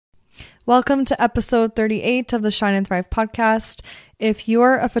Welcome to episode 38 of the Shine and Thrive podcast. If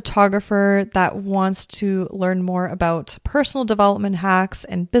you're a photographer that wants to learn more about personal development hacks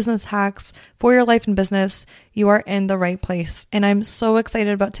and business hacks for your life and business, you are in the right place. And I'm so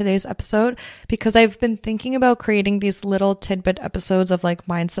excited about today's episode because I've been thinking about creating these little tidbit episodes of like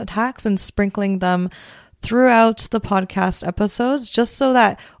mindset hacks and sprinkling them throughout the podcast episodes, just so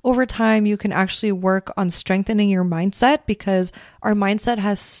that over time you can actually work on strengthening your mindset, because our mindset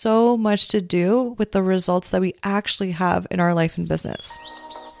has so much to do with the results that we actually have in our life and business.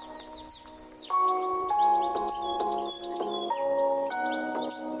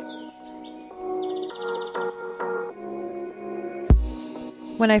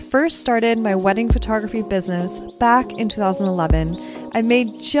 When I first started my wedding photography business back in 2011, I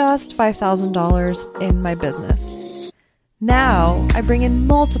made just $5,000 in my business. Now, I bring in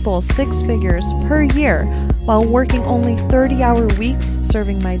multiple six figures per year while working only 30-hour weeks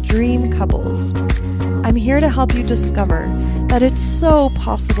serving my dream couples. I'm here to help you discover that it's so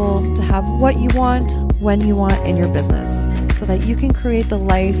possible to have what you want when you want in your business, so that you can create the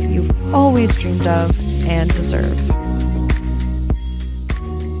life you've always dreamed of and deserve.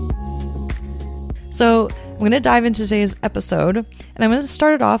 So I'm going to dive into today's episode, and I'm going to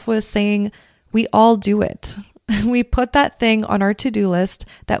start it off with saying we all do it. We put that thing on our to-do list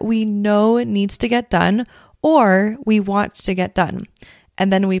that we know needs to get done or we want to get done.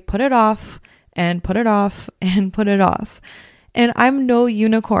 And then we put it off and put it off and put it off. And I'm no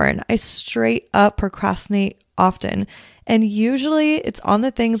unicorn. I straight up procrastinate often. And usually it's on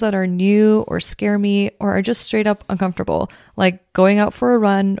the things that are new or scare me or are just straight up uncomfortable, like going out for a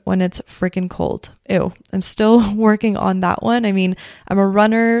run when it's freaking cold. Ew, I'm still working on that one. I mean, I'm a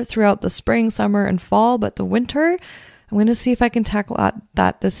runner throughout the spring, summer, and fall, but the winter, I'm going to see if I can tackle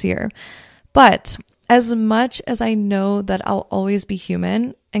that this year. But as much as I know that I'll always be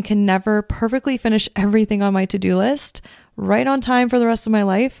human and can never perfectly finish everything on my to-do list right on time for the rest of my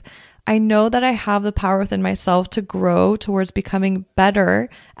life, I know that I have the power within myself to grow towards becoming better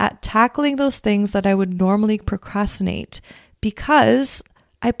at tackling those things that I would normally procrastinate, because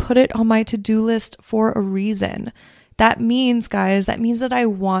I put it on my to-do list for a reason. That means, guys, that I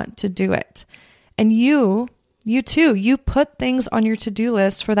want to do it. And you too, you put things on your to-do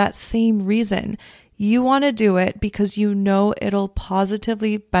list for that same reason. You want to do it because you know it'll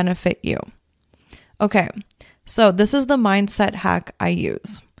positively benefit you. Okay, so this is the mindset hack I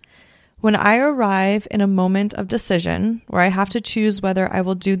use. When I arrive in a moment of decision where I have to choose whether I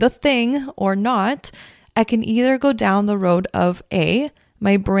will do the thing or not, I can either go down the road of A,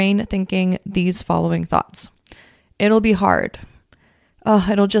 my brain thinking these following thoughts. It'll be hard.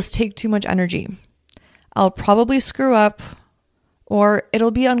 It'll just take too much energy. I'll probably screw up, or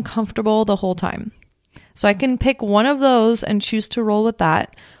it'll be uncomfortable the whole time. So I can pick one of those and choose to roll with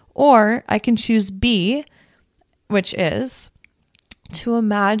that, or I can choose B, which is to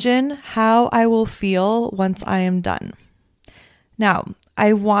imagine how I will feel once I am done. Now,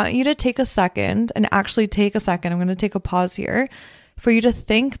 I want you to take a second, I'm going to take a pause here, for you to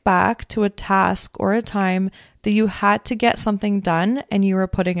think back to a task or a time that you had to get something done and you were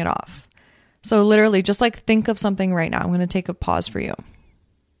putting it off. So literally, just like think of something right now. I'm going to take a pause for you.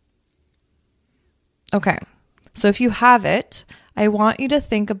 Okay, so if you have it, I want you to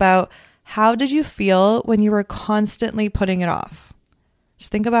think about, how did you feel when you were constantly putting it off?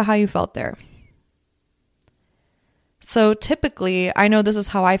 Just think about how you felt there. So typically, I know this is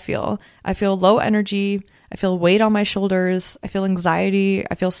how I feel. I feel low energy. I feel weight on my shoulders. I feel anxiety.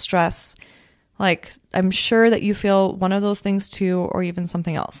 I feel stress. Like, I'm sure that you feel one of those things too, or even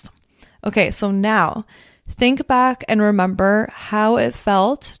something else. Okay, so now think back and remember how it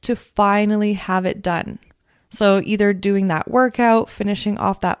felt to finally have it done. So either doing that workout, finishing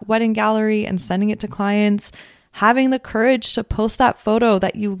off that wedding gallery and sending it to clients, having the courage to post that photo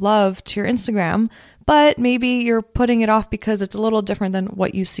that you love to your Instagram, but maybe you're putting it off because it's a little different than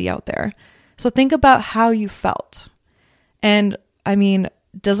what you see out there. So think about how you felt. And I mean,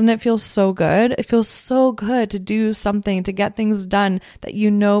 doesn't it feel so good? It feels so good to do something, to get things done that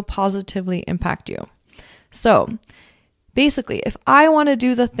you know positively impact you. So basically, if I want to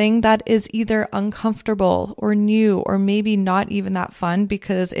do the thing that is either uncomfortable or new or maybe not even that fun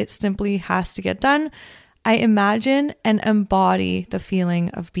because it simply has to get done, I imagine and embody the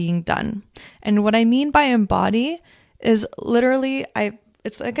feeling of being done. And what I mean by embody is literally,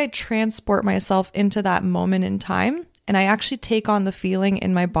 it's like I transport myself into that moment in time, and I actually take on the feeling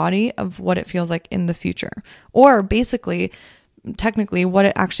in my body of what it feels like in the future. Or basically, technically, what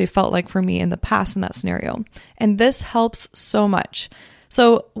it actually felt like for me in the past in that scenario. And this helps so much.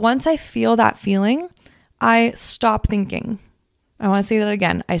 So once I feel that feeling, I stop thinking. I want to say that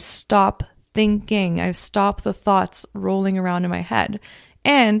again. I stop thinking. I stop the thoughts rolling around in my head.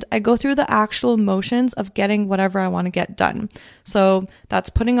 And I go through the actual motions of getting whatever I want to get done. So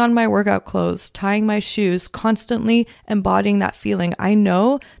that's putting on my workout clothes, tying my shoes, constantly embodying that feeling. I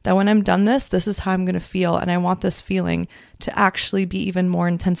know that when I'm done this is how I'm going to feel. And I want this feeling to actually be even more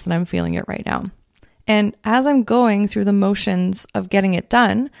intense than I'm feeling it right now. And as I'm going through the motions of getting it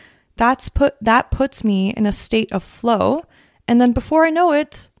done, that puts me in a state of flow. And then before I know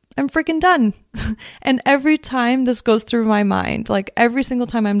it, I'm freaking done. And every time this goes through my mind, like every single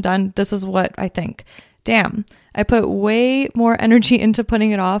time I'm done, this is what I think. Damn, I put way more energy into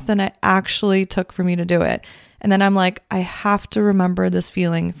putting it off than I actually took for me to do it. And then I'm like, I have to remember this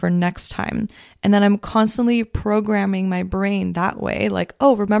feeling for next time. And then I'm constantly programming my brain that way, like,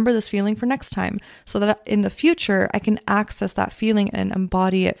 oh, remember this feeling for next time, so that in the future, I can access that feeling and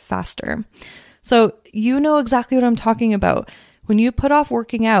embody it faster. So you know exactly what I'm talking about. When you put off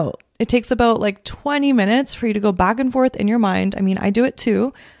working out, it takes about like 20 minutes for you to go back and forth in your mind. I mean, I do it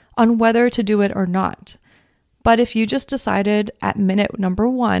too, on whether to do it or not. But if you just decided at minute number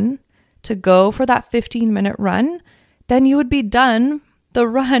 1 to go for that 15-minute run, then you would be done the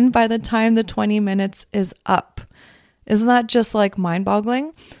run by the time the 20 minutes is up. Isn't that just like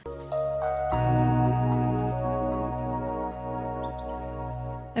mind-boggling?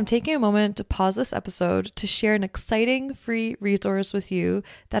 I'm taking a moment to pause this episode to share an exciting free resource with you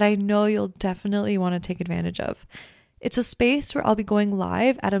that I know you'll definitely want to take advantage of. It's a space where I'll be going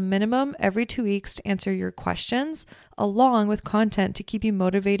live at a minimum every 2 weeks to answer your questions, along with content to keep you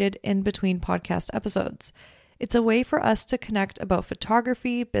motivated in between podcast episodes. It's a way for us to connect about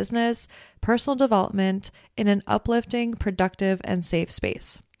photography, business, personal development in an uplifting, productive, and safe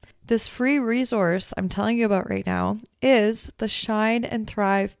space. This free resource I'm telling you about right now is the Shine and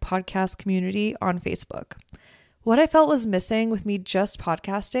Thrive podcast community on Facebook. What I felt was missing with me just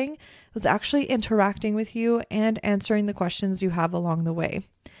podcasting was actually interacting with you and answering the questions you have along the way.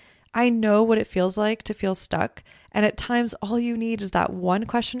 I know what it feels like to feel stuck, and at times all you need is that one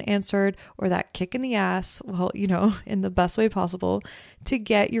question answered or that kick in the ass, well, in the best way possible, to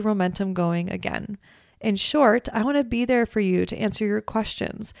get your momentum going again. In short, I want to be there for you to answer your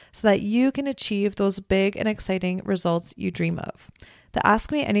questions so that you can achieve those big and exciting results you dream of. The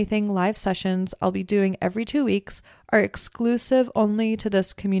Ask Me Anything live sessions I'll be doing every 2 weeks are exclusive only to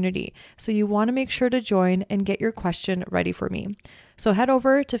this community, so you want to make sure to join and get your question ready for me. So head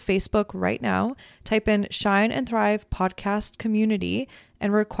over to Facebook right now, type in Shine and Thrive Podcast Community,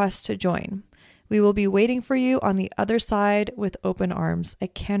 and request to join. We will be waiting for you on the other side with open arms. I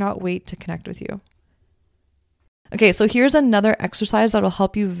cannot wait to connect with you. Okay, so here's another exercise that will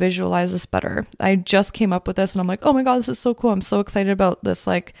help you visualize this better. I just came up with this and I'm like, oh my God, this is so cool. I'm so excited about this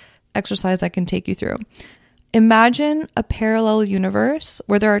exercise I can take you through. Imagine a parallel universe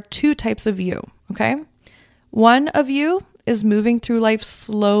where there are 2 types of you, okay? One of you is moving through life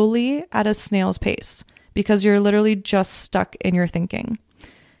slowly at a snail's pace because you're literally just stuck in your thinking.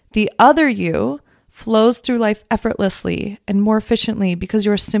 The other you flows through life effortlessly and more efficiently because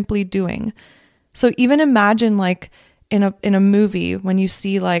you're simply doing. So even imagine in a movie when you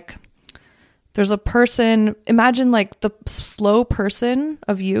see there's a person, imagine the slow person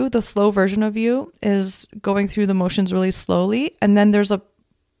of you, the slow version of you is going through the motions really slowly. And then there's a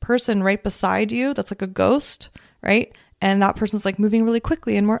person right beside you that's like a ghost, right? And that person's moving really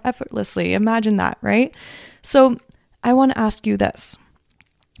quickly and more effortlessly. Imagine that, right? So I want to ask you this.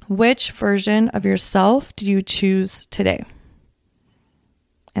 Which version of yourself do you choose today?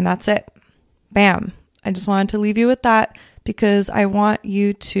 And that's it. Bam. I just wanted to leave you with that because I want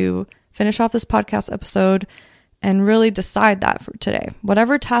you to finish off this podcast episode and really decide that for today.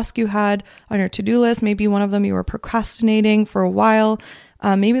 Whatever task you had on your to-do list, maybe one of them you were procrastinating for a while.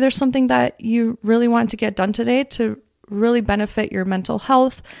 Maybe there's something that you really want to get done today to really benefit your mental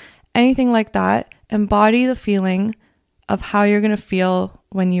health, anything like that. Embody the feeling of how you're going to feel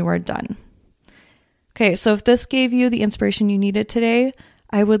when you are done. Okay, so if this gave you the inspiration you needed today,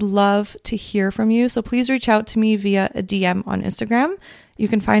 I would love to hear from you. So please reach out to me via a DM on Instagram. You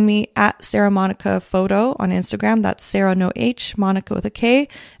can find me at Sarah Monica Photo on Instagram. That's Sarah, no H, Monica with a K.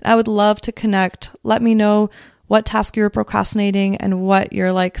 And I would love to connect. Let me know what task you're procrastinating and what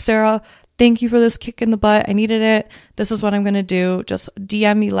you're like, Sarah, thank you for this kick in the butt. I needed it. This is what I'm going to do. Just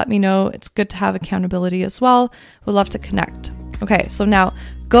DM me. Let me know. It's good to have accountability as well. Would love to connect. Okay, so now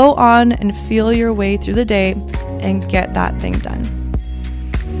go on and feel your way through the day and get that thing done.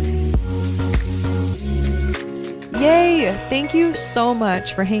 Yay! thank you so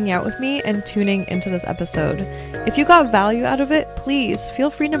much for hanging out with me and tuning into this episode. If you got value out of it, please feel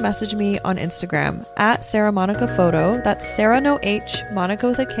free to message me on Instagram at Sarah Monica Photo. That's Sarah no H, Monica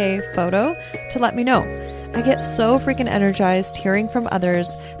with a K, photo, to let me know. I get so freaking energized hearing from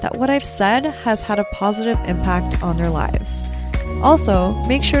others that what I've said has had a positive impact on their lives. Also,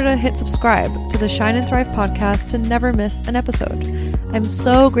 make sure to hit subscribe to the Shine and Thrive podcast to never miss an episode. I'm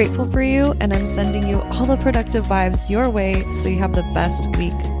so grateful for you, and I'm sending you all the productive vibes your way so you have the best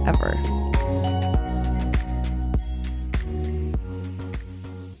week ever.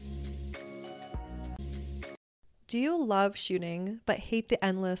 Do you love shooting but hate the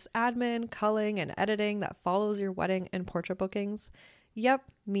endless admin, culling, and editing that follows your wedding and portrait bookings? Yep,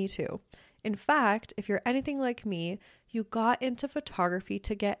 me too. In fact, if you're anything like me, you got into photography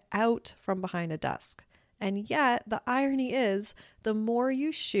to get out from behind a desk. And yet, the irony is, the more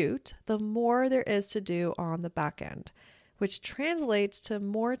you shoot, the more there is to do on the back end, which translates to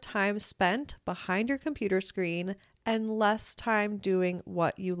more time spent behind your computer screen and less time doing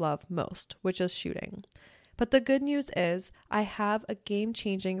what you love most, which is shooting. But the good news is I have a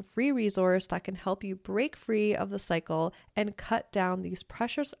game-changing free resource that can help you break free of the cycle and cut down these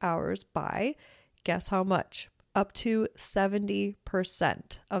precious hours by, guess how much? Up to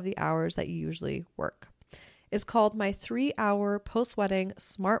 70% of the hours that you usually work. It's called my 3-hour post-wedding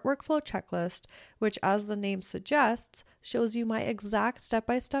smart workflow checklist, which, as the name suggests, shows you my exact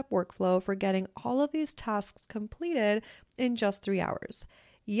step-by-step workflow for getting all of these tasks completed in just 3 hours.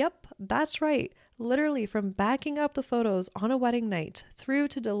 Yep, that's right. Literally from backing up the photos on a wedding night through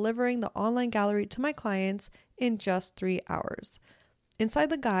to delivering the online gallery to my clients in just 3 hours.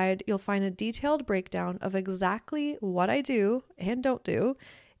 Inside the guide, you'll find a detailed breakdown of exactly what I do and don't do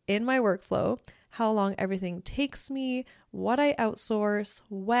in my workflow, how long everything takes me, what I outsource,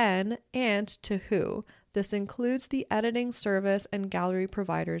 when, and to who. This includes the editing service and gallery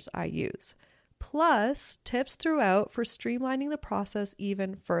providers I use. Plus tips throughout for streamlining the process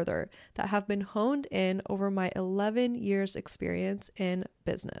even further that have been honed in over my 11 years experience in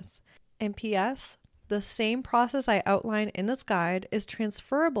business. And P.S., the same process I outline in this guide is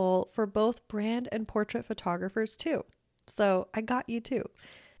transferable for both brand and portrait photographers too. So I got you too.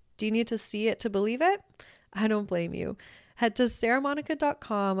 Do you need to see it to believe it? I don't blame you. Head to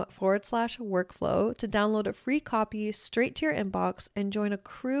sarahmonica.com/workflow to download a free copy straight to your inbox and join a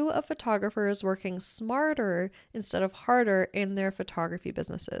crew of photographers working smarter instead of harder in their photography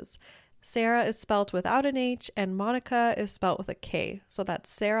businesses. Sarah is spelled without an H and Monica is spelled with a K. So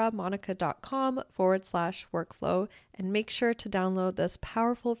that's sarahmonica.com/workflow, and make sure to download this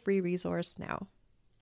powerful free resource now.